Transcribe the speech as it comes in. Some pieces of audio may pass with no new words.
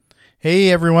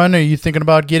Hey everyone, are you thinking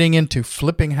about getting into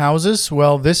flipping houses?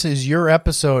 Well, this is your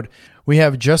episode. We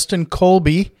have Justin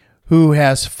Colby, who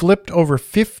has flipped over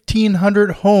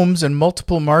 1,500 homes in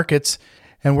multiple markets,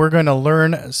 and we're going to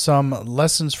learn some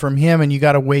lessons from him, and you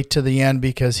got to wait to the end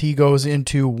because he goes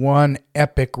into one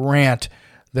epic rant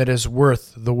that is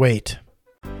worth the wait.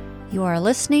 You are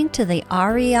listening to the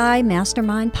REI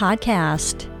Mastermind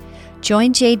Podcast.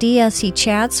 Join JD as he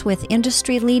chats with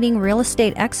industry-leading real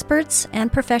estate experts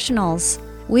and professionals.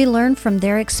 We learn from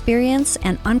their experience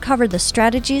and uncover the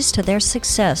strategies to their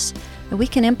success that we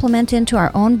can implement into our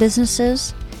own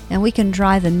businesses, and we can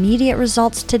drive immediate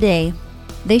results today.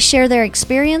 They share their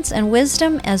experience and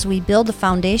wisdom as we build the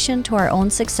foundation to our own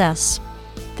success.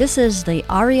 This is the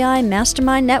REI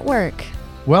Mastermind Network.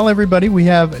 Well, everybody, we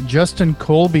have Justin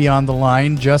Colby on the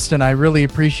line. Justin, I really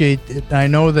appreciate it. I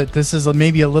know that this is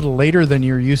maybe a little later than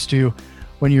you're used to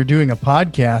when you're doing a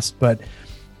podcast, but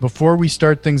before we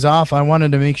start things off, I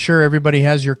wanted to make sure everybody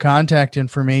has your contact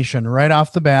information right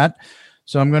off the bat.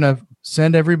 So I'm going to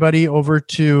send everybody over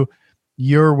to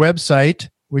your website,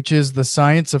 which is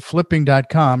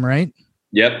thescienceofflipping.com, right?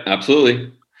 Yep,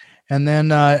 absolutely. And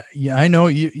then I know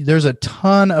there's a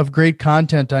ton of great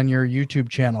content on your YouTube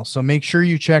channel. So make sure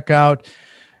you check out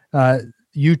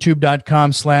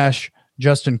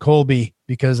youtube.com/Justin Colby,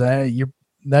 because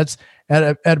that's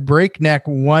at breakneck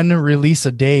one release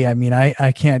a day. I mean,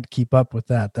 I can't keep up with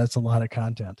that. That's a lot of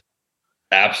content.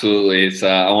 Absolutely. It's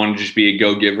I want to just be a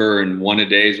go-giver, and one a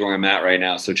day is where I'm at right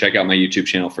now. So check out my YouTube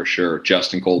channel for sure,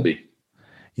 Justin Colby.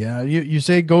 Yeah, you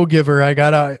say go-giver.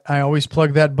 I always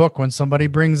plug that book when somebody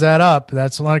brings that up.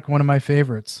 That's like one of my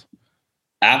favorites.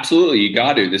 Absolutely. You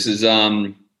got to. This is,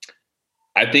 I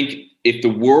think if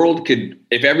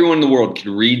everyone in the world could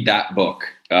read that book,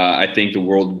 I think the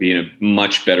world would be in a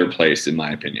much better place, in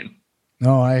my opinion.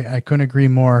 No, I couldn't agree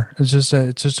more. It's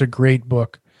just a great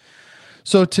book.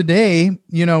 So today,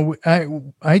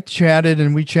 I chatted a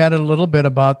little bit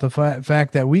about the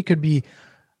fact that we could be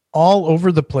all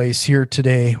over the place here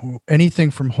today, anything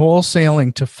from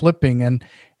wholesaling to flipping. And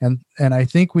I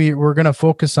think we're going to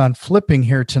focus on flipping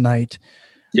here tonight.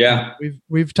 Yeah.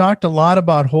 We've talked a lot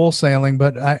about wholesaling,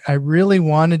 but I really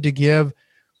wanted to give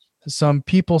some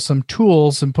people some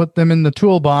tools and put them in the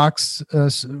toolbox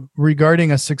regarding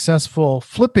a successful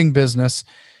flipping business.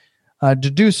 To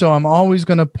do so, I'm always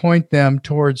going to point them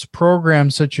towards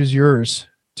programs such as yours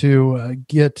to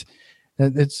get.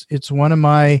 It's one of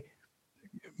my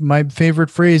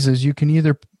favorite phrases. You can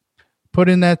either put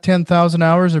in that 10,000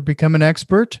 hours or become an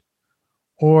expert,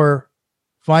 or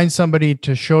find somebody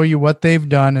to show you what they've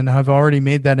done and have already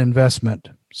made that investment.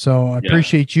 So I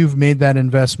appreciate you've made that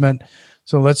investment.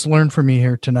 So let's learn from you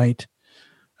here tonight.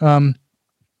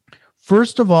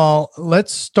 First of all,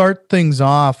 let's start things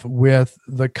off with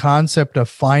the concept of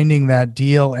finding that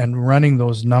deal and running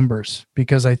those numbers,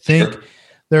 because I think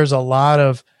there's a lot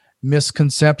of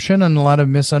misconception and a lot of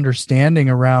misunderstanding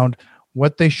around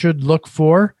what they should look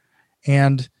for,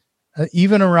 and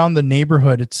even around the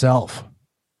neighborhood itself.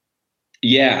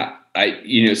 Yeah.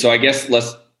 So I guess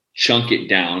let's chunk it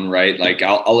down, right? Like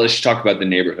let's talk about the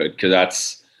neighborhood,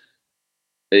 because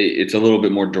it's a little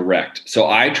bit more direct. So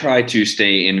I try to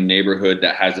stay in a neighborhood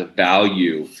that has a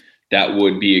value that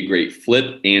would be a great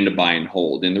flip and a buy and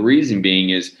hold. And the reason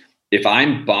being is, if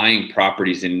I'm buying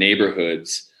properties in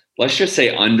neighborhoods, let's just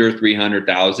say under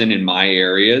 300,000 in my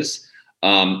areas,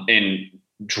 and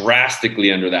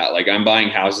drastically under that. Like, I'm buying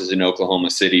houses in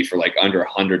Oklahoma City for like under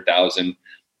 100,000.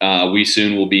 We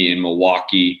soon will be in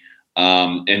Milwaukee,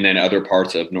 and then other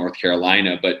parts of North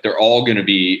Carolina, but they're all going to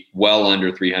be well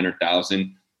under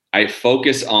 300,000. I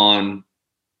focus on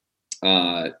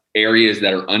areas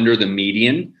that are under the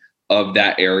median of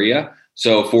that area.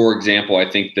 So, for example, I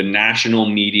think the national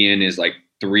median is like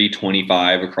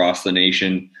 325 across the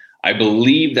nation. I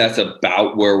believe that's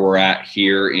about where we're at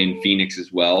here in Phoenix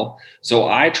as well. So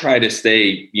I try to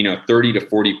stay, 30 to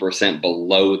 40%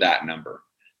 below that number.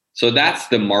 So that's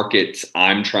the markets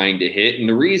I'm trying to hit. And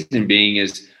the reason being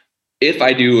is, if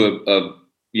I do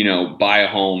buy a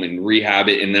home and rehab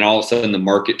it, and then all of a sudden the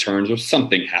market turns or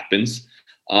something happens,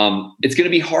 it's going to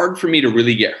be hard for me to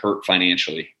really get hurt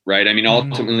financially, right? I mean,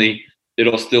 ultimately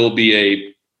it'll still be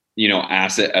a,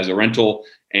 asset as a rental,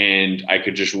 and I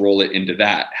could just roll it into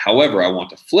that. However, I want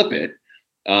to flip it.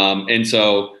 And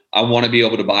so I want to be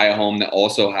able to buy a home that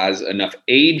also has enough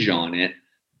age on it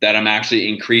that I'm actually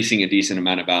increasing a decent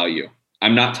amount of value.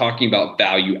 I'm not talking about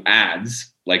value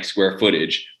adds like square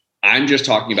footage. I'm just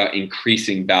talking about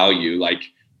increasing value. Like,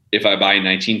 if I buy a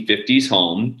 1950s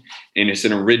home and it's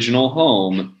an original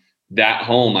home, that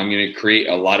home, I'm going to create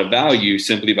a lot of value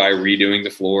simply by redoing the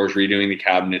floors, redoing the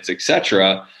cabinets,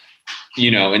 etc.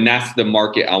 and that's the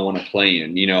market I want to play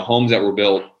in. Homes that were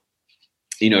built,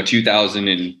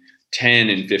 2010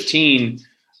 and 15,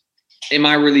 am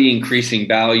I really increasing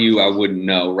value? I wouldn't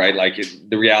know, right? Like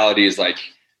the reality is like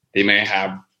they may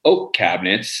have oak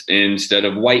cabinets instead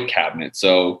of white cabinets.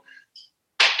 So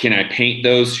can I paint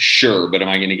those? Sure. But am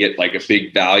I going to get like a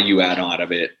big value add on out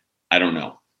of it? I don't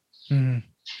know. Mm-hmm.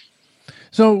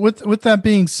 So with that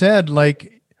being said,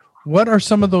 like, what are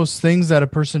some of those things that a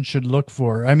person should look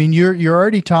for? I mean, you're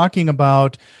already talking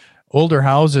about older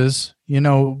houses,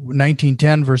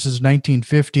 1910 versus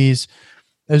 1950s.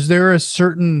 Is there a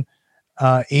certain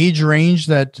age range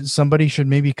that somebody should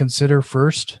maybe consider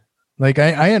first? Like,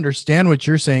 I understand what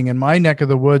you're saying. In my neck of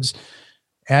the woods,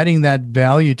 adding that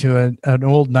value to an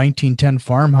old 1910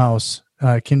 farmhouse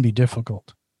can be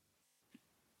difficult.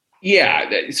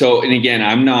 Yeah. So, and again,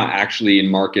 I'm not actually in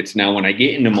markets now. When I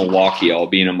get into Milwaukee, I'll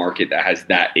be in a market that has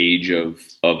that age of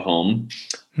home.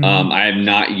 Mm-hmm. I have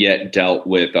not yet dealt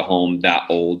with a home that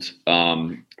old.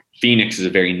 Phoenix is a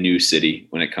very new city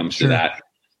when it comes to that.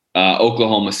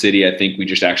 Oklahoma City, I think we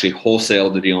just actually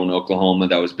wholesaled the deal in Oklahoma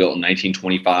that was built in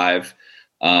 1925.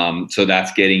 So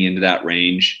that's getting into that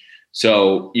range.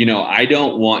 So, I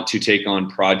don't want to take on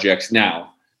projects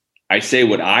now. I say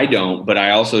what I don't, but I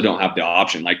also don't have the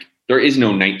option. Like there is no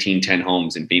 1910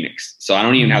 homes in Phoenix. So I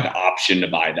don't even have the option to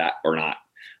buy that or not.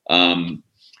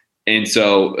 And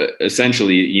so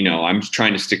essentially, I'm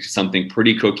trying to stick to something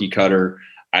pretty cookie cutter.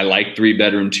 I like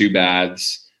 3-bedroom, 2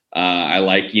 baths. I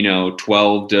like,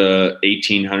 12 to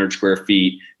 1,800 square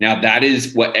feet. Now that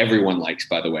is what everyone likes,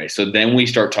 by the way. So then we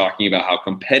start talking about how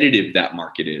competitive that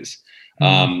market is.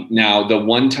 Now, the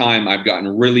one time I've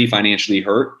gotten really financially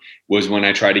hurt was when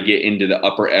I tried to get into the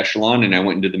upper echelon and I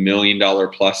went into the $1 million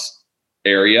plus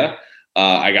area.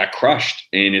 I got crushed,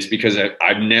 and it's because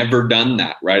I've never done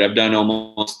that, right? I've done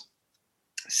almost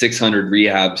 600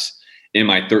 rehabs in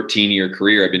my 13-year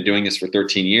career. I've been doing this for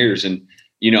 13 years. And,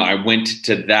 I went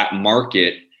to that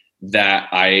market that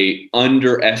I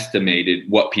underestimated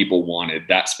what people wanted,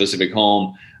 that specific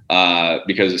home.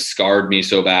 Because it scarred me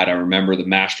so bad. I remember the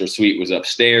master suite was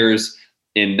upstairs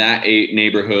in that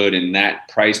neighborhood, in that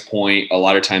price point. A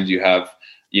lot of times you have,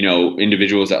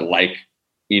 individuals that like,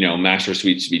 master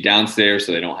suites to be downstairs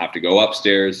so they don't have to go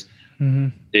upstairs.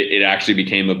 Mm-hmm. It actually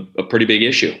became a pretty big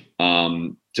issue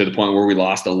to the point where we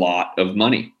lost a lot of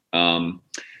money.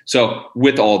 So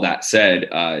with all that said,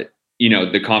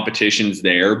 the competition's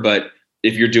there, but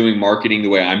if you're doing marketing the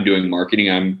way I'm doing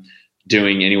marketing, I'm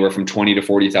doing anywhere from $20,000 to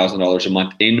 $40,000 a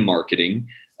month in marketing.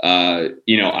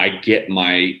 I get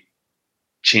my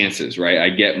chances, right? I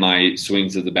get my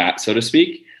swings of the bat, so to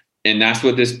speak. And that's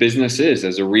what this business is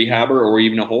as a rehabber or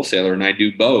even a wholesaler. And I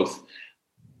do both.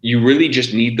 You really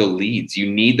just need the leads.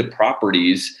 You need the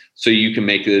properties so you can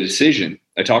make the decision.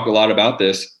 I talk a lot about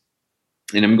this,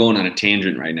 and I'm going on a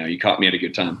tangent right now. You caught me at a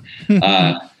good time.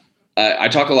 I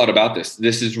talk a lot about this.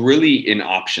 This is really an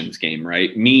options game,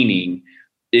 right? Meaning,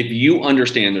 if you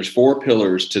understand there's 4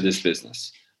 pillars to this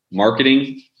business: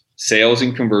 marketing, sales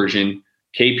and conversion,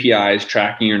 KPIs,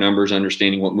 tracking your numbers,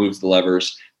 understanding what moves the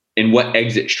levers, and what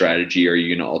exit strategy are you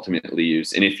going to ultimately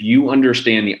use. And if you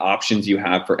understand the options you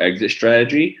have for exit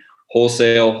strategy,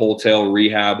 wholesale,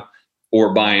 rehab,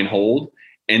 or buy and hold,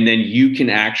 and then you can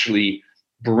actually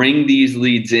bring these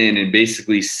leads in and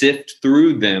basically sift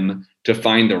through them to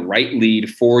find the right lead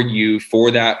for you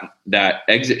for that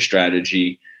exit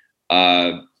strategy.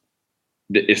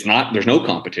 There's no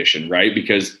competition, right?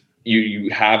 Because you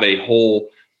have a whole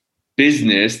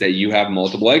business that you have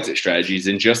multiple exit strategies.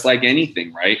 And just like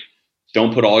anything, right?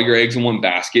 Don't put all your eggs in one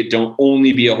basket. Don't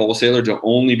only be a wholesaler. Don't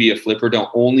only be a flipper. Don't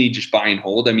only just buy and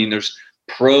hold. I mean, there's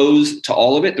pros to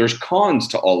all of it. There's cons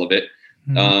to all of it.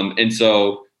 Mm-hmm. And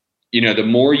so, the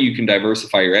more you can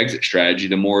diversify your exit strategy,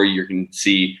 the more you can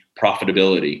see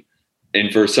profitability.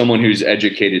 And for someone who's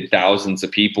educated thousands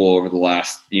of people over the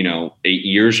last, 8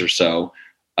 years or so,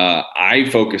 I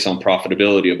focus on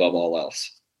profitability above all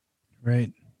else.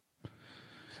 Right.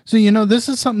 So, this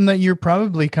is something that you're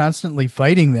probably constantly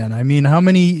fighting then. I mean, how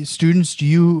many students do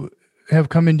you have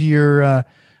come into your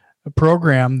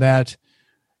program that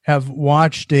have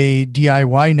watched a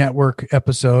DIY network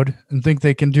episode and think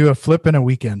they can do a flip in a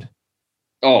weekend?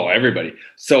 Oh, everybody.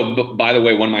 So, by the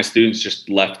way, one of my students just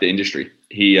left the industry.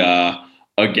 He,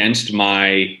 against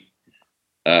my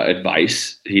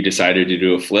advice, he decided to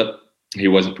do a flip. He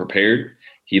wasn't prepared.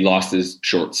 He lost his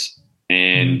shorts.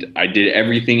 And I did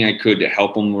everything I could to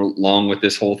help him along with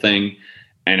this whole thing.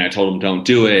 And I told him, don't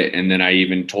do it. And then I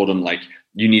even told him,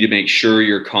 you need to make sure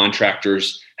your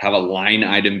contractors have a line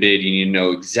item bid. You need to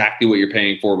know exactly what you're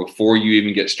paying for before you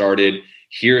even get started.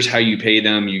 Here's how you pay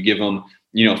them. You give them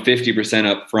 50%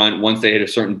 up front. Once they hit a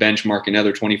certain benchmark,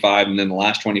 another 25, and then the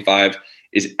last 25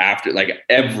 is after, like,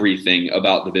 everything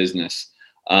about the business.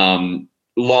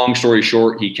 Long story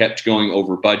short, he kept going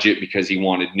over budget because he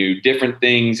wanted new, different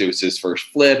things. It was his first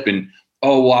flip, and I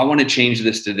want to change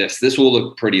this to this. This will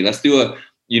look pretty. Let's do a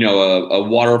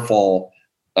waterfall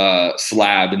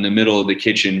slab in the middle of the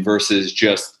kitchen versus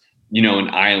just an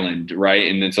island, right?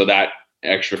 And then so that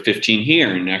extra 15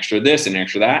 here and extra this and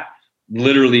extra that.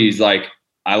 Literally, he's like,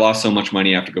 I lost so much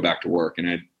money. I have to go back to work. And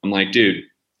I'm like, dude,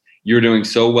 you're doing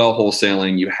so well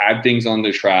wholesaling. You had things on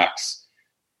the tracks.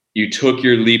 You took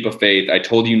your leap of faith. I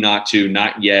told you not to,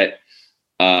 not yet.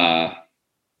 And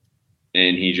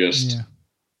he just, and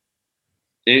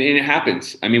it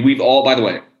happens. I mean, we've all, by the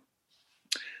way,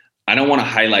 I don't want to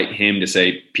highlight him to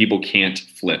say people can't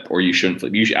flip or you shouldn't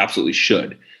flip. You absolutely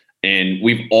should. And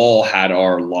we've all had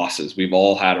our losses. We've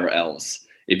all had our L's.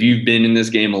 If you've been in this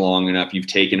game long enough, you've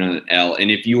taken an L. And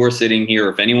if you are sitting here,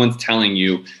 if anyone's telling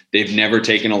you they've never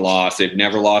taken a loss, they've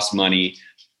never lost money,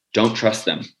 don't trust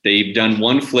them. They've done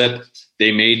one flip,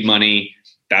 they made money.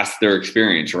 That's their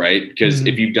experience, right? Because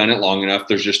if you've done it long enough,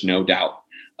 there's just no doubt.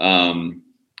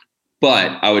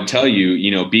 But I would tell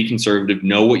you, be conservative,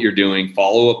 know what you're doing,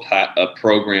 follow a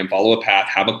program, follow a path,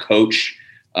 have a coach,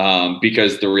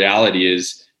 because the reality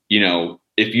is,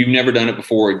 if you've never done it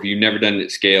before, if you've never done it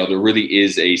at scale, there really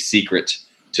is a secret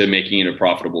to making it a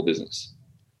profitable business.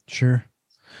 Sure.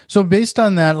 So based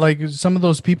on that, like some of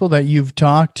those people that you've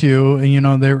talked to,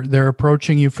 and they're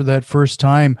approaching you for that first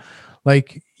time,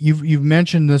 like you've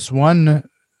mentioned this one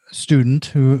student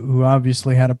who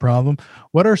obviously had a problem.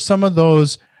 What are some of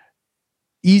those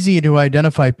easy to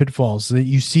identify pitfalls that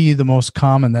you see the most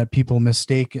common that people are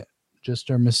mistaken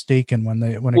when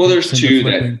there's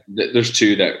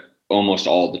two that almost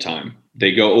all the time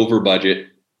they go over budget,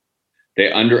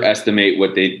 they underestimate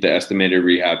the estimated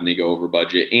rehab, and they go over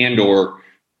budget, and or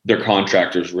their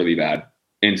contractor's really bad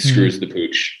and screws the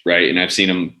pooch, right? And I've seen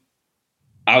them,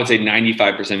 I would say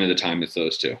 95% of the time it's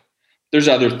those two. There's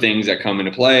other things that come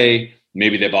into play.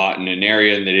 Maybe they bought in an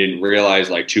area and they didn't realize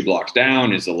like 2 blocks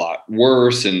down is a lot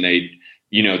worse, and they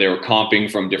were comping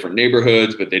from different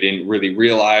neighborhoods, but they didn't really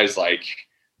realize like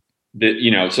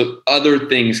that, so other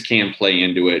things can play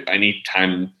into it.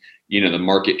 Anytime, the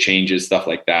market changes, stuff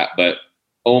like that. But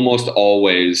almost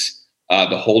always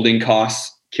the holding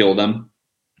costs kill them.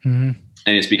 And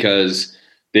it's because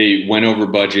they went over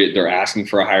budget. They're asking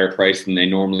for a higher price than they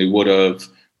normally would have.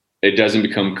 It doesn't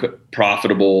become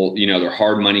profitable. Their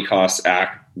hard money costs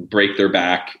break their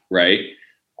back, right?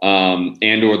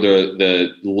 And or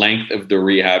the length of the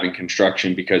rehab and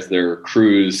construction, because their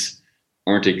crews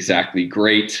aren't exactly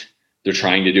great. They're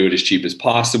trying to do it as cheap as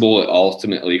possible. It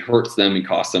ultimately hurts them and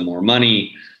costs them more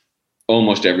money.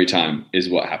 Almost every time is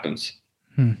what happens.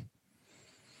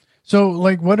 So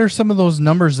like, what are some of those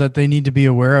numbers that they need to be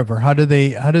aware of, or how do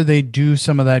they do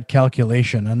some of that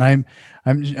calculation?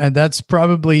 And that's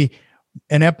probably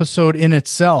an episode in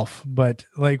itself, but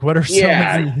like, what are some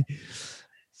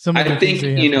of the things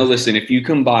listen, if you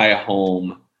can buy a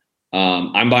home,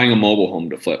 I'm buying a mobile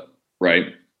home to flip,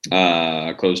 right?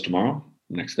 Close tomorrow,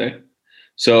 next day.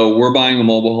 So we're buying a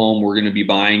mobile home. We're going to be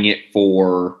buying it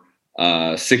for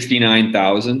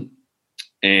 $69,000,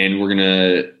 and we're going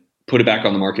to put it back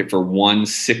on the market for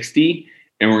 $160,000,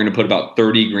 and we're going to put about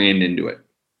 $30,000 into it.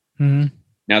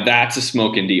 Now that's a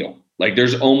smoking deal. Like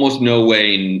there's almost no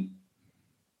way in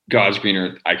God's green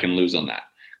earth I can lose on that,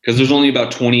 because there's only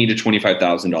about $20,000 to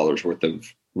 $25,000 worth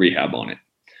of rehab on it.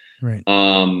 Right.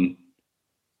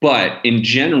 But in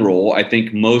general, I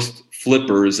think most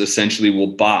flippers essentially will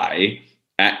buy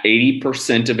at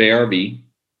 80% of ARV.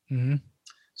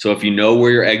 So if you know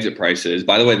where your exit price is,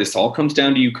 by the way, this all comes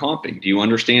down to you comping. Do you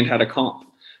understand how to comp,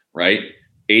 right?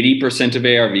 80% of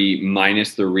ARV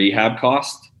minus the rehab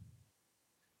cost,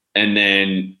 and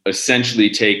then essentially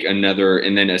take another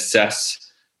and then assess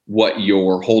what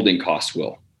your holding costs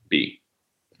will be.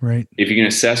 Right. If you can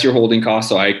assess your holding costs,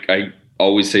 so I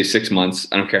always say 6 months.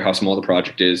 I don't care how small the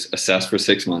project is, assess for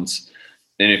 6 months.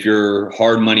 And if your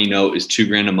hard money note is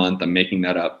 $2,000 a month, I'm making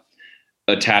that up,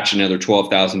 attach another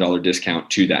 $12,000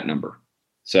 discount to that number.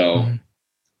 So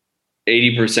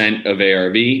 80% of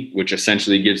ARV, which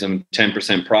essentially gives them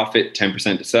 10% profit,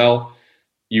 10% to sell.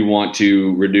 You want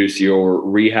to reduce your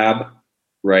rehab,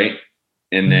 right?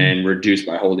 And then reduce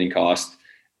by holding cost.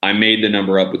 I made the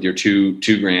number up with your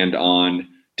 $2,000 on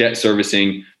debt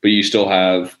servicing, but you still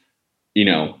have,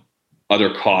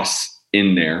 other costs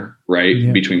in there, right?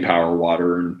 Yeah. Between power,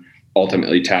 water, and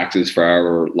ultimately taxes for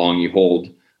however long you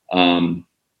hold.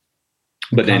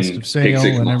 But then take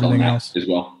 6 months on that as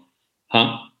well.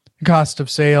 Cost of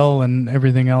sale and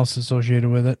everything else associated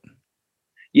with it.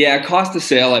 Yeah, cost of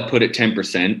sale, I put at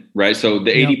 10%, right? So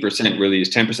the 80% really is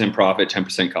 10% profit,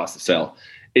 10% cost of sale.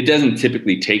 It doesn't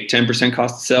typically take 10%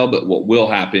 cost of sale, but what will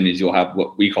happen is you'll have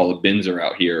what we call a binzer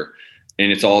out here.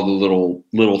 And it's all the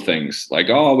little things like,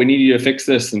 oh, we need you to fix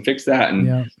this and fix that.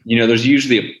 And, there's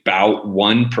usually about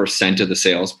 1% of the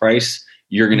sales price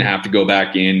you're going to have to go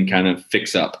back in, kind of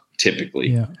fix up typically.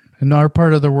 Yeah. In our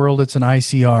part of the world, it's an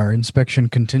ICR, inspection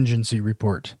contingency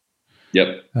report.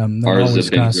 Yep. That always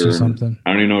costs you something.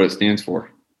 I don't even know what it stands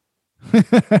for.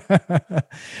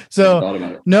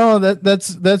 So no,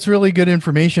 that's really good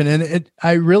information. And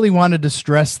I really wanted to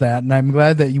stress that. And I'm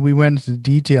glad that we went into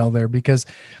detail there, because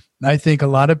I think a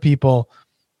lot of people,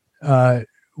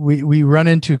 we run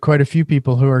into quite a few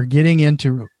people who are getting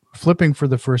into flipping for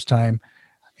the first time,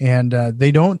 and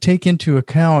they don't take into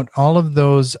account all of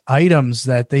those items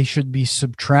that they should be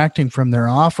subtracting from their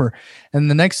offer.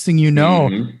 And the next thing you know,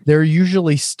 they're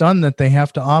usually stunned that they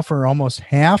have to offer almost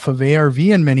half of ARV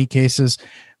in many cases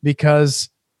because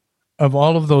of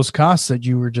all of those costs that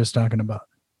you were just talking about.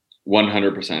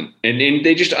 100%. And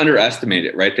they just underestimate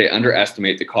it, right? They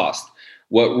underestimate the cost.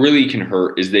 What really can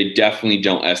hurt is they definitely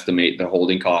don't estimate the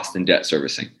holding cost and debt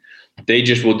servicing. They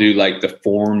just will do like the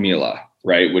formula,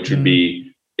 right? Which would be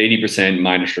 80%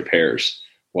 minus repairs.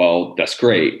 Well, that's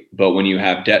great. But when you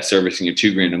have debt servicing of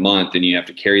 $2,000 a month and you have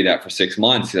to carry that for 6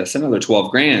 months, that's another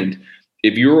 $12,000.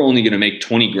 If you're only going to make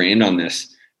 $20,000 on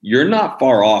this, you're not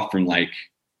far off from like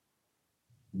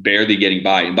barely getting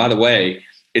by. And by the way,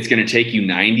 it's going to take you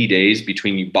 90 days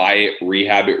between you buy it,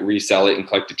 rehab it, resell it, and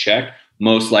collect a check,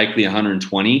 most likely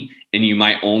 120. And you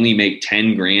might only make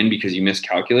 $10,000 because you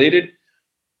miscalculated.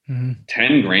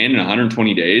 $10,000 in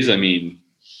 120 days. I mean,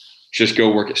 just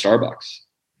go work at Starbucks.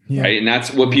 Right. And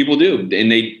that's what people do. And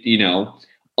they,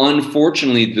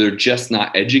 unfortunately, they're just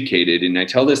not educated. And I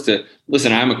tell this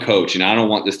listen, I'm a coach and I don't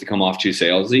want this to come off too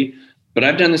salesy, but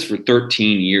I've done this for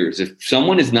 13 years. If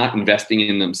someone is not investing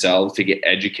in themselves to get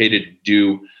educated,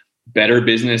 do better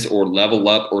business or level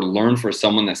up or learn for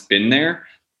someone that's been there,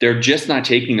 they're just not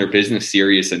taking their business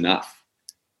serious enough.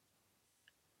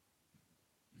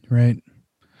 Right.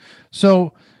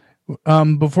 So,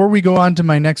 before we go on to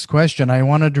my next question, I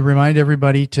wanted to remind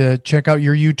everybody to check out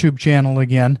your YouTube channel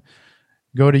again.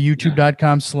 Go to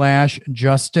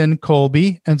youtube.com/Justin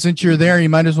Colby. And since you're there, you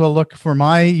might as well look for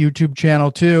my YouTube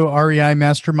channel too, REI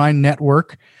Mastermind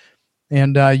Network.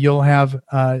 And you'll have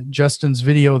Justin's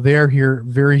video there here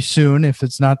very soon, if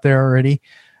it's not there already,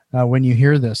 when you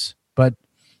hear this. But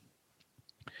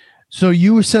so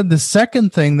you said the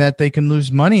second thing that they can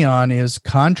lose money on is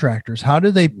contractors. How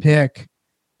do they pick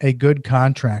a good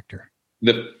contractor?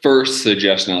 The first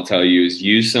suggestion I'll tell you is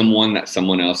use someone that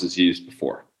someone else has used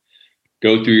before.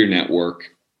 Go through your network,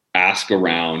 ask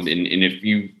around. And if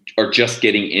you are just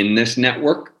getting in this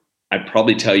network, I'd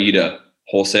probably tell you to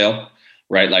wholesale,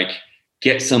 right? Like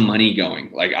get some money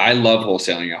going. Like I love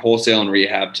wholesaling. I wholesale and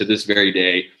rehab to this very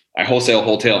day. I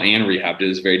wholesale, and rehab to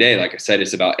this very day. Like I said,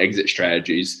 it's about exit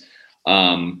strategies.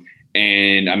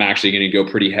 And I'm actually going to go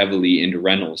pretty heavily into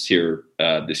rentals here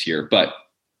this year. But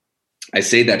I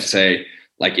say that to say,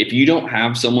 like, if you don't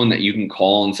have someone that you can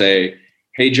call and say,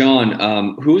 hey,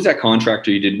 John, who is that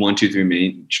contractor you did 123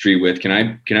 Main Street with? Can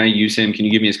I use him? Can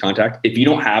you give me his contact? If you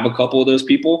don't have a couple of those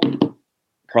people,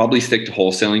 probably stick to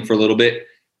wholesaling for a little bit,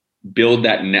 build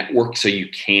that network so you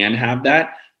can have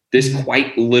that. This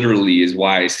quite literally is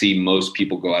why I see most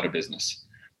people go out of business.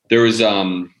 There was,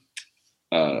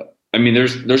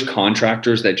 there's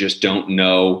contractors that just don't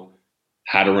know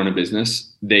how to run a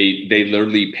business. They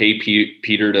literally pay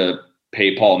Peter to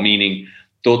pay Paul, meaning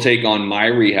they'll take on my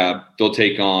rehab. They'll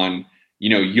take on,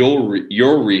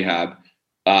 your rehab.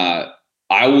 I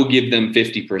will give them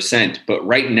 50%, but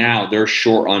right now they're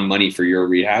short on money for your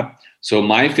rehab. So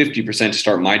my 50% to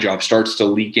start my job starts to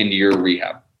leak into your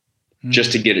rehab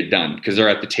just to get it done because they're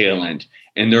at the tail end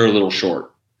and they're a little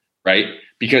short, right?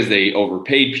 Because they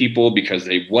overpaid people, because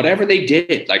whatever they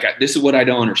did. Like, this is what I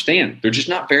don't understand. They're just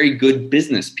not very good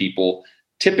business people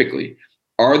typically.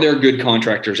 Are there good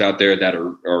contractors out there that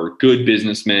are good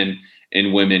businessmen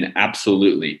and women?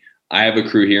 Absolutely. I have a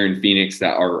crew here in Phoenix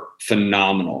that are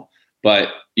phenomenal, but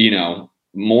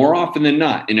more often than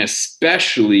not, and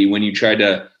especially when you try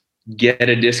to get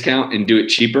a discount and do it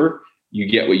cheaper, you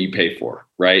get what you pay for.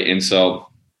 Right. And so,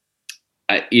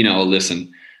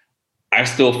 listen, I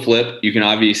still flip. You can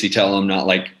obviously tell I'm not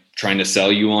like trying to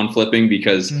sell you on flipping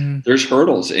because there's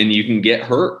hurdles and you can get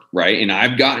hurt. Right. And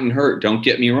I've gotten hurt. Don't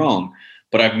get me wrong,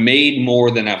 but I've made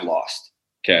more than I've lost.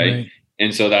 Okay. Right.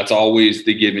 And so that's always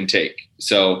the give and take.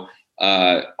 So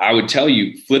I would tell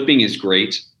you flipping is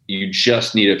great. You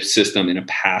just need a system and a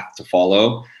path to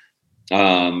follow.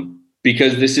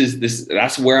 because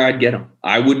that's where I'd get them.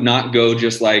 I would not go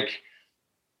just like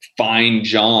find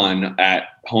John at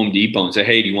Home Depot and say,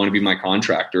 hey, do you want to be my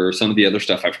contractor? Or some of the other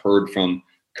stuff I've heard from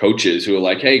coaches who are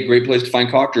like, hey, great place to find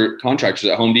contractors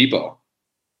at Home Depot.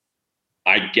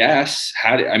 I guess,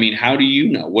 how do you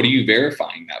know? What are you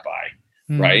verifying that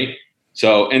by? Right?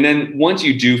 So, and then once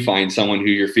you do find someone who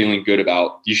you're feeling good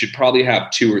about, you should probably have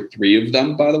 2 or 3 of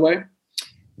them, by the way.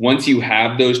 Once you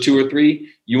have those 2 or 3,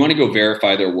 you want to go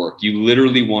verify their work. You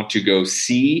literally want to go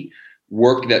see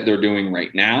work that they're doing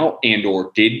right now and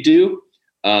or did do.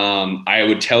 I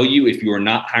would tell you, if you are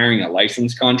not hiring a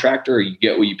licensed contractor, or you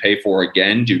get what you pay for,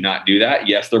 again, do not do that.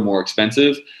 Yes, they're more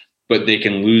expensive, but they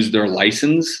can lose their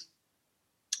license.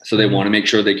 So they want to make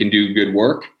sure they can do good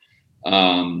work.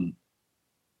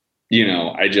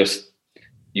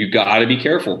 You got to be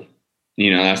careful.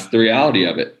 That's the reality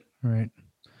of it. Right.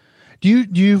 Do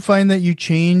you find that you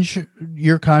change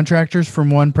your contractors from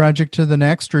one project to the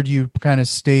next, or do you kind of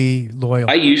stay loyal?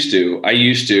 I used to.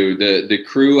 The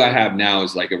crew I have now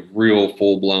is like a real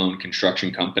full-blown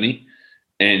construction company.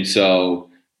 And so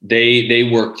they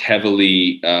worked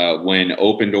heavily when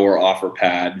Open Door,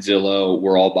 OfferPad, Zillow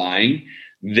were all buying.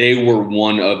 They were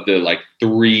one of the like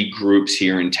 3 groups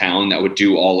here in town that would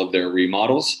do all of their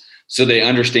remodels. So they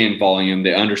understand volume,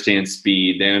 they understand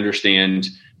speed, they understand,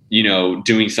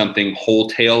 doing something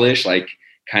wholesale-ish, like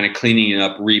kind of cleaning it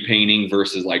up, repainting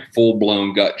versus like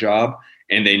full-blown gut job.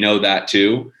 And they know that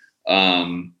too.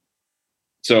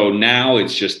 So now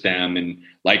it's just them. And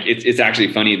like, it's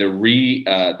actually funny.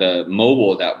 The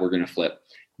mobile that we're going to flip,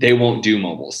 they won't do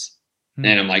mobiles.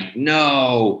 And I'm like,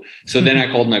 no. So then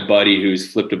I called my buddy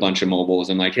who's flipped a bunch of mobiles.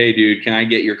 I'm like, hey dude, can I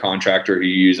get your contractor who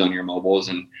you use on your mobiles?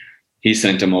 And he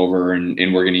sent them over and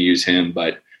we're going to use him.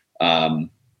 But,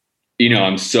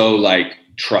 I'm so like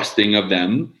trusting of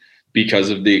them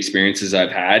because of the experiences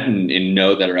I've had and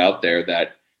know that are out there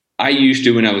that I used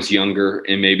to when I was younger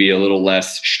and maybe a little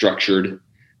less structured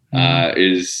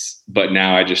but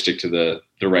now I just stick to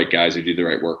the right guys who do the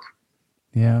right work.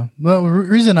 Yeah. Well, the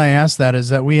reason I asked that is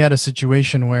that we had a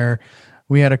situation where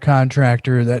we had a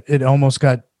contractor that it almost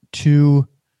got too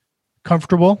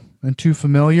comfortable and too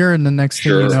familiar. And the next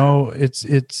thing you know,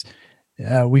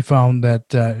 we found that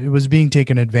it was being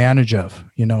taken advantage of,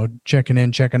 checking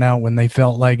in, checking out when they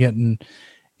felt like it. And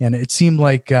it seemed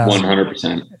like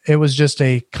 100%. It was just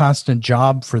a constant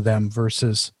job for them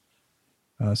versus,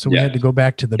 so we had to go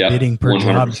back to the bidding per 100%.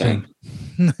 Job thing.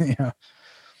 Yeah.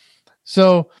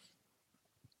 So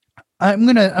I'm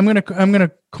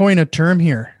gonna coin a term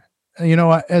here.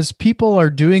 As people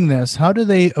are doing this, how do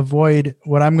they avoid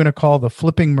what I'm going to call the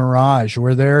flipping mirage,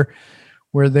 where they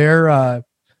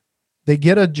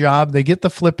get a job, they get the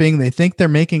flipping, they think they're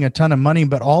making a ton of money,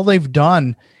 but all they've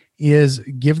done is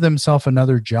give themselves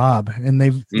another job, and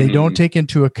they don't take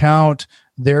into account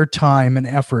their time and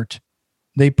effort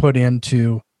they put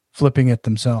into flipping it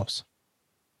themselves.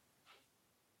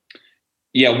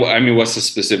 Yeah, well, what's the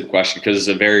specific question? Because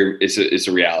it's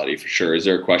a reality for sure. Is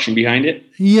there a question behind it?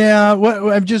 Yeah,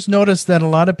 I've just noticed that a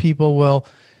lot of people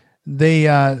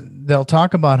they'll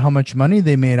talk about how much money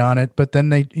they made on it, but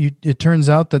then it turns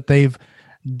out that they've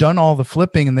done all the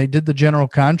flipping and they did the general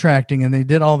contracting and they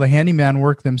did all the handyman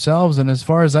work themselves. And as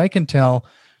far as I can tell,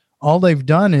 all they've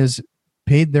done is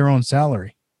paid their own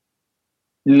salary.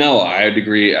 No, I'd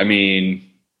agree.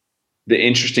 The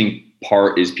interesting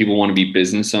part is people want to be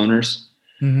business owners.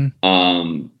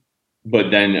 Mm-hmm.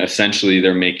 But then essentially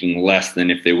they're making less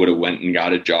than if they would have went and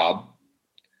got a job.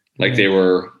 Like they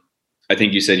were, I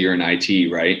think you said you're in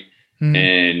IT, right? Mm-hmm.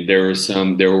 And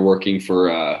they were working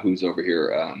for, who's over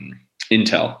here?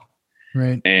 Intel.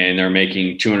 Right. And they're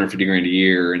making $250,000 a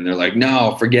year. And they're like,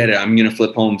 no, forget it. I'm going to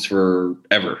flip homes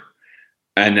forever.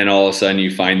 And then all of a sudden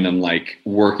you find them like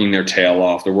working their tail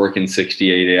off. They're working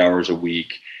 68 hours a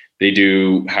week. They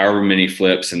do however many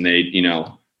flips and they,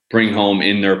 bring home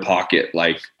in their pocket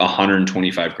like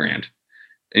 $125,000.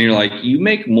 And you're like, you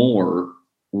make more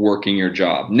working your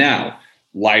job. Now,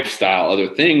 lifestyle, other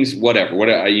things, whatever,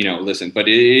 listen, but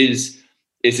it's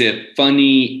a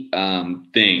funny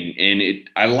thing. And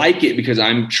I like it because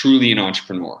I'm truly an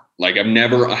entrepreneur. Like I've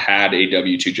never had a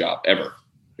W-2 job ever.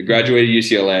 I graduated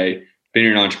UCLA, been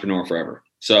an entrepreneur forever.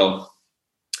 So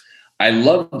I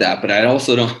love that, but I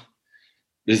also don't,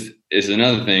 this is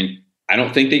another thing. I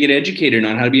don't think they get educated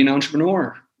on how to be an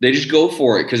entrepreneur. They just go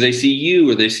for it because they see you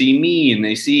or they see me and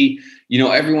they see,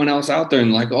 everyone else out there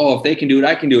and like, oh, if they can do it,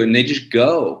 I can do it. And they just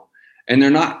go and they're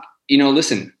not,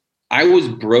 listen, I was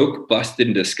broke, busted,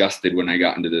 and disgusted when I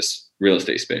got into this real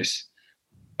estate space.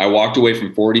 I walked away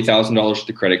from $40,000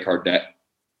 to credit card debt.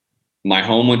 My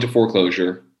home went to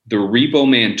foreclosure. The repo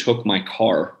man took my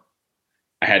car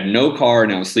I had no car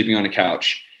and I was sleeping on a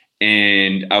couch,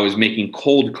 and I was making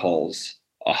cold calls,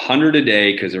 100 a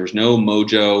day, because there was no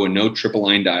Mojo and no triple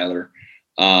line dialer.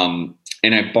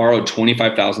 And I borrowed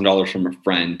 $25,000 from a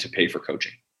friend to pay for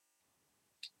coaching.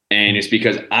 And it's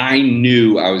because I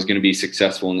knew I was going to be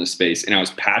successful in this space, and I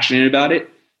was passionate about it.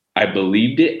 I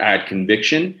believed it. I had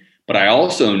conviction, but I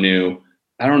also knew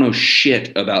I don't know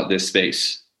shit about this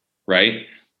space, right?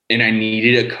 And I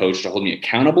needed a coach to hold me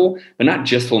accountable, but not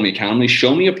just hold me accountable,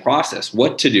 show me a process,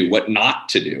 what to do, what not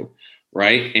to do,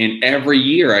 right? And every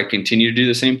year I continue to do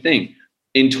the same thing.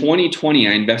 In 2020,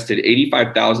 I invested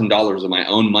 $85,000 of my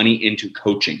own money into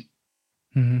coaching.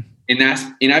 Mm-hmm.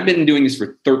 And I've been doing this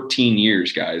for 13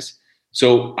 years, guys.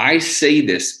 So I say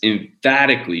this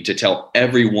emphatically to tell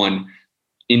everyone,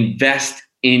 invest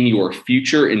in your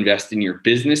future, invest in your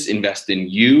business, invest in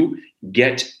you,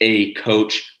 get a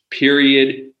coach,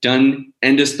 period, done,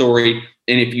 end of story.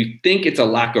 And if you think it's a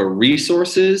lack of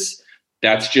resources,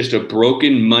 that's just a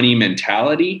broken money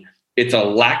mentality. It's a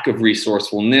lack of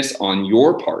resourcefulness on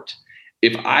your part.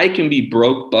 If I can be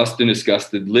broke, bust, and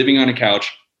disgusted, living on a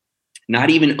couch, not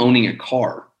even owning a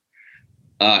car,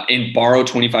 and borrow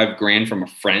 25 grand from a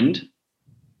friend,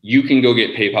 you can go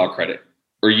get PayPal credit,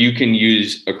 or you can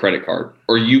use a credit card,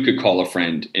 or you could call a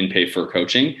friend and pay for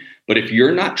coaching. But if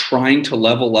you're not trying to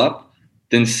level up,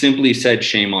 then simply said,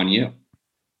 shame on you,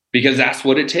 because that's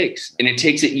what it takes. And it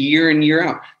takes it year in, year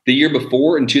out. The year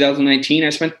before, in 2019, I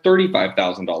spent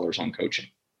 $35,000 on coaching.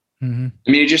 Mm-hmm.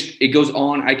 I mean, it goes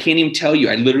on. I can't even tell you.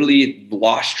 I literally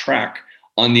lost track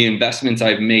on the investments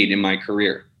I've made in my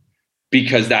career,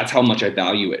 because that's how much I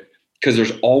value it. Because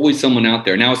there's always someone out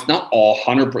there. Now, it's not all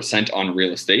 100% on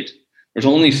real estate. There's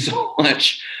only so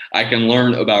much I can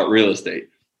learn about real estate,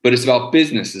 but it's about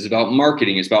business. It's about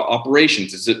marketing. It's about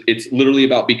operations. It's literally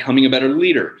about becoming a better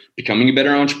leader, becoming a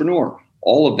better entrepreneur,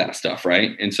 all of that stuff.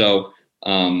 Right. And so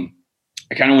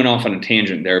I kind of went off on a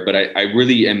tangent there, but I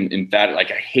really am emphatic.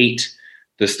 Like, I hate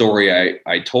the story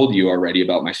I told you already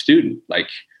about my student. Like,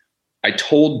 I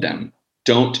told them,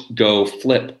 don't go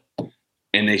flip.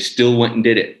 And they still went and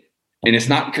did it. And it's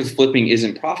not because flipping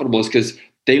isn't profitable. It's because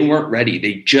they weren't ready.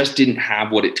 They just didn't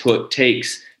have what it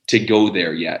takes to go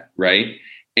there yet. Right.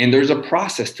 And there's a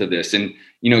process to this. And,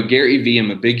 Gary Vee,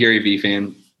 I'm a big Gary Vee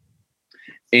fan.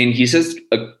 And he says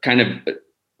a kind of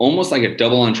almost like a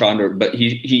double entendre, but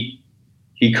he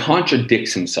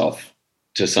contradicts himself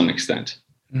to some extent.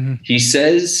 Mm-hmm. He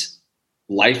says,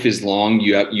 life is long.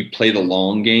 You play the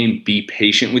long game, be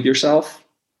patient with yourself.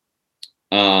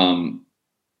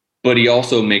 But he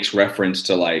also makes reference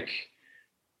to, like,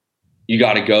 you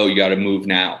got to go, you got to move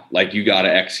now, like, you got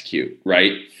to execute.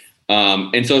 Right.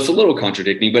 And so it's a little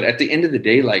contradicting, but at the end of the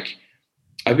day, like,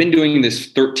 I've been doing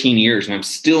this 13 years and I'm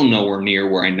still nowhere near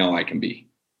where I know I can be.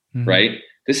 Mm-hmm. Right.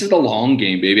 This is the long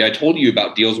game, baby. I told you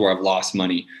about deals where I've lost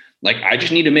money. Like, I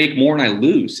just need to make more and I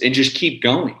lose and just keep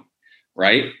going.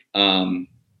 Right.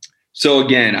 So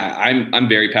again, I'm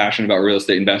very passionate about real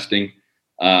estate investing.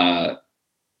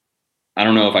 I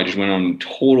don't know if I just went on a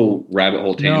total rabbit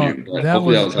hole tangent. No,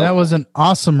 that was an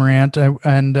awesome rant.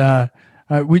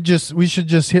 We should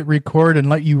just hit record and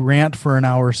let you rant for an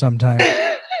hour sometime.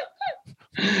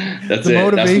 The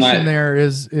motivation there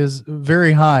is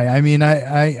very high. I mean,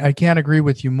 I can't agree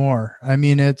with you more. I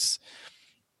mean,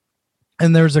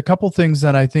 and there's a couple things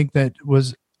that I think that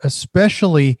was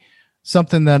especially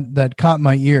something that caught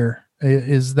my ear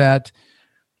is that,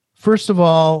 first of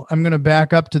all, I'm going to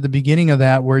back up to the beginning of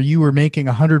that, where you were making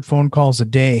 100 phone calls a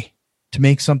day to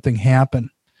make something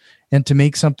happen and to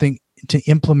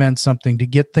implement something, to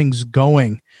get things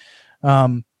going.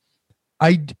 I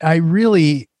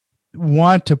really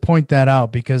want to point that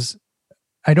out, because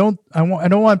I don't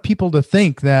want people to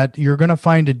think that you're going to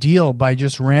find a deal by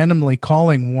just randomly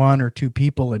calling one or two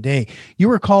people a day. You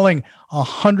were calling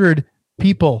 100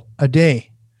 people a day.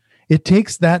 It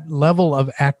takes that level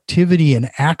of activity and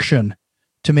action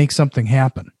to make something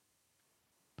happen.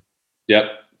 Yep.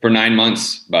 For 9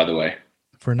 months, by the way.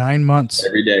 For 9 months.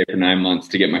 Every day for 9 months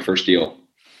to get my first deal.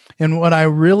 And what I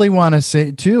really want to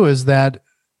say too is that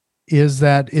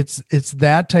it's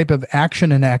that type of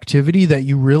action and activity that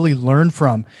you really learn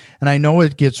from. And I know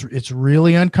it's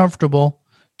really uncomfortable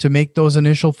to make those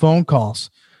initial phone calls,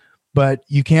 but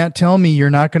you can't tell me you're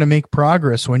not going to make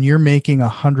progress when you're making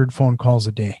 100 phone calls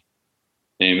a day.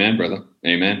 Amen, brother.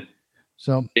 Amen.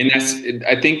 So, and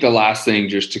I think the last thing,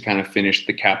 just to kind of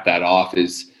cap that off,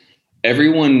 is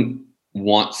everyone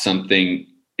wants something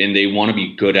and they want to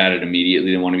be good at it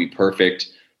immediately. They want to be perfect.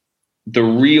 The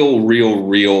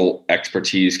real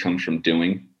expertise comes from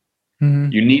doing.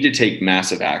 Mm-hmm. You need to take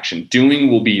massive action. Doing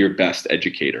will be your best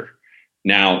educator.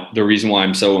 Now, the reason why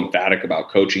I'm so emphatic about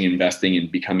coaching, investing,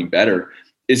 and becoming better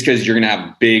is because you're going to have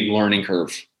a big learning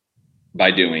curve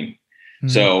by doing.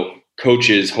 So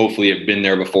coaches hopefully have been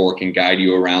there before, can guide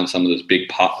you around some of those big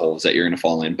potholes that you're going to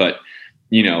fall in. But,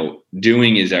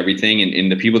 doing is everything.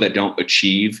 And the people that don't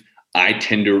achieve, I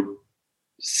tend to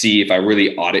see, if I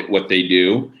really audit what they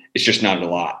do, it's just not a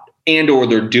lot. And or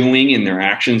they're doing and their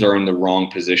actions are in the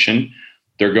wrong position.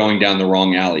 They're going down the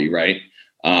wrong alley, right?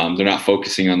 They're not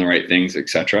focusing on the right things,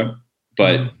 etc.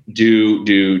 But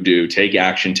do take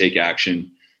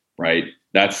action, right?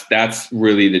 That's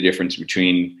really the difference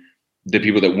between the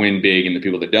people that win big and the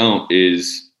people that don't,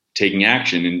 is taking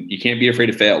action. And you can't be afraid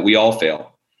to fail. We all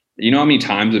fail. You know how many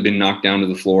times I've been knocked down to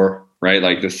the floor, right?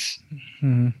 Like this,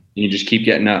 you just keep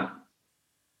getting up.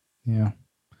 Yeah.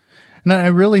 And I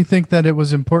really think that it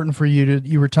was important for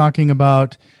you were talking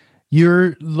about,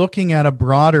 you're looking at a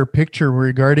broader picture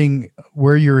regarding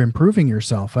where you're improving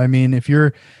yourself. I mean,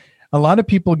 a lot of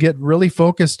people get really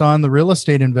focused on the real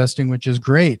estate investing, which is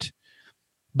great,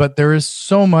 but there is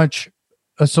so much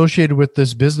associated with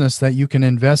this business that you can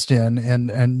invest in.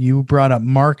 And you brought up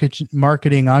marketing,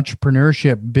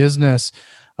 entrepreneurship, business,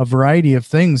 a variety of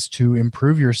things to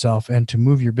improve yourself and to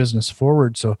move your business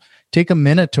forward. So take a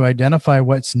minute to identify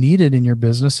what's needed in your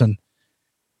business and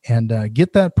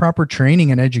get that proper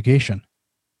training and education.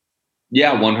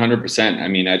 Yeah, 100%. I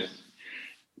mean,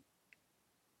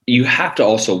 you have to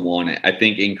also want it, I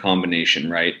think, in combination,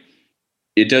 right?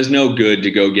 It does no good to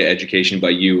go get education by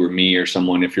you or me or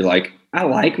someone if you're like, I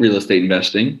like real estate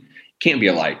investing. Can't be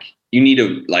alike. You need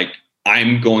to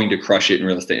I'm going to crush it in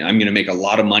real estate. I'm going to make a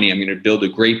lot of money. I'm going to build a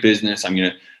great business. I'm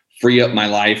going to free up my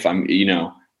life.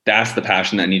 That's the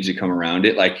passion that needs to come around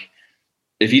it. Like,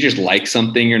 if you just like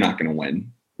something, you're not going to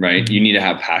win, right? You need to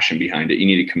have passion behind it. You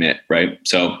need to commit, right?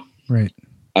 So, right.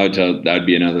 I would tell that would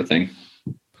be another thing.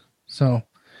 So,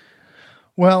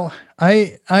 well,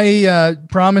 I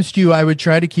promised you I would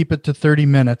try to keep it to 30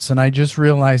 minutes, and I just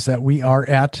realized that we are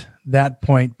at that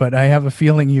point. But I have a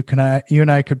feeling you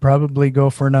and I could probably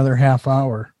go for another half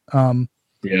hour.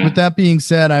 With that being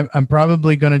said, I'm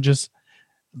probably going to just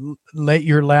let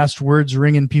your last words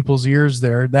ring in people's ears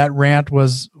there. That rant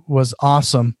was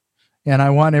awesome, and I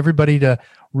want everybody to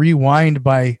rewind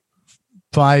by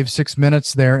 5-6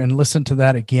 minutes there and listen to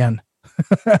that again.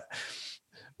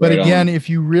 But again, if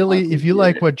you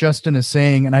like what Justin is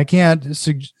saying, and I can't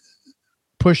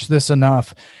push this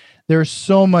enough, there's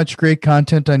so much great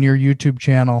content on your YouTube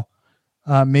channel.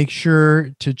 Make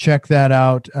sure to check that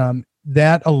out.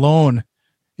 That alone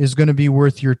is going to be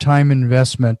worth your time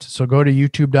investment. So go to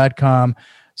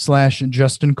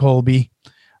youtube.com/Justin Colby.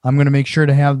 I'm going to make sure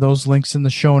to have those links in the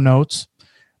show notes.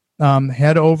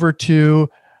 Head over to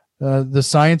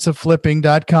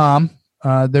thescienceofflipping.com.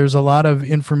 There's a lot of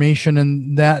information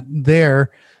in that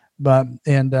there,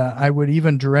 and I would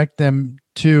even direct them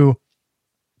to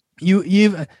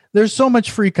you. There's so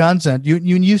much free content.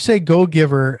 You say go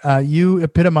giver, you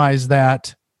epitomize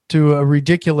that to a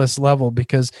ridiculous level,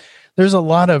 because there's a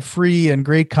lot of free and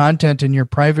great content in your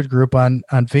private group on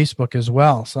Facebook as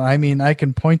well. So, I mean, I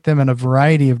can point them in a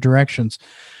variety of directions.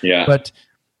 Yeah. But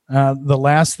the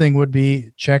last thing would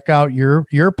be check out your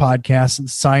podcast, The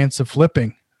Science of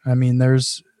Flipping. I mean,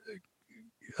 there's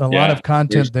a lot of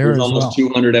content there as well. There's almost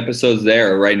 200 episodes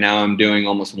there. Right now I'm doing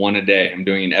almost one a day. I'm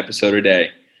doing an episode a day.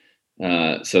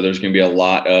 So there's going to be a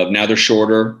lot of, now they're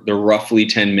shorter. They're roughly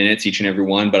 10 minutes each and every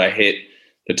one, but I hit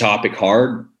the topic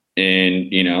hard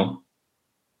and,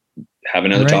 have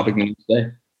another topic the next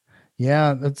day.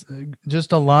 Yeah, that's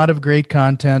just a lot of great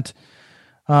content.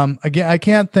 Again, I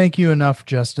can't thank you enough,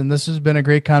 Justin. This has been a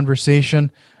great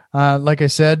conversation. Like I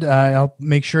said, I'll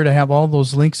make sure to have all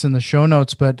those links in the show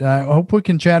notes, but I hope we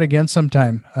can chat again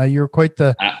sometime. You're quite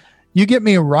you get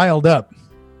me riled up.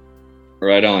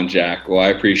 Right on, Jack. Well, I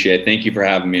appreciate it. Thank you for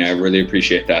having me. I really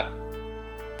appreciate that.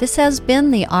 This has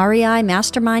been the REI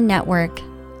Mastermind Network.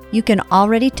 You can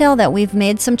already tell that we've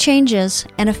made some changes,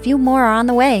 and a few more are on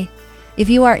the way. If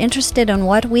you are interested in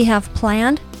what we have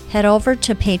planned, head over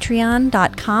to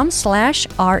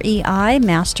patreon.com/REI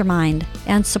Mastermind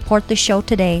and support the show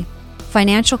today.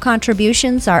 Financial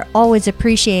contributions are always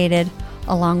appreciated,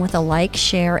 along with a like,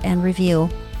 share, and review.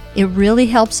 It really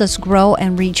helps us grow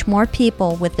and reach more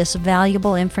people with this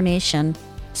valuable information.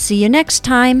 See you next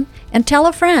time, and tell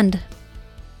a friend.